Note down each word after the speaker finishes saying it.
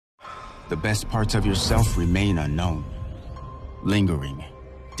the best parts of yourself remain unknown, lingering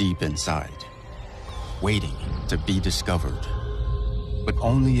deep inside, waiting to be discovered. But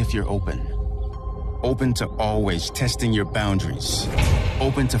only if you're open. Open to always testing your boundaries.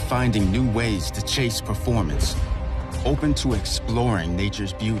 Open to finding new ways to chase performance. Open to exploring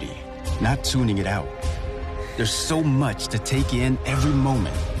nature's beauty, not tuning it out. There's so much to take in every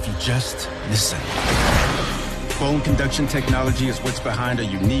moment if you just listen. Bone conduction technology is what's behind a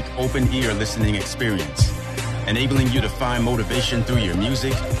unique open-ear listening experience, enabling you to find motivation through your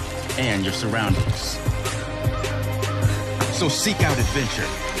music and your surroundings. So seek out adventure.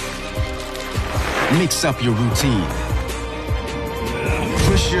 Mix up your routine.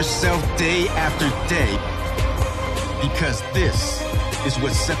 Push yourself day after day, because this is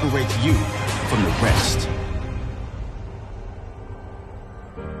what separates you from the rest.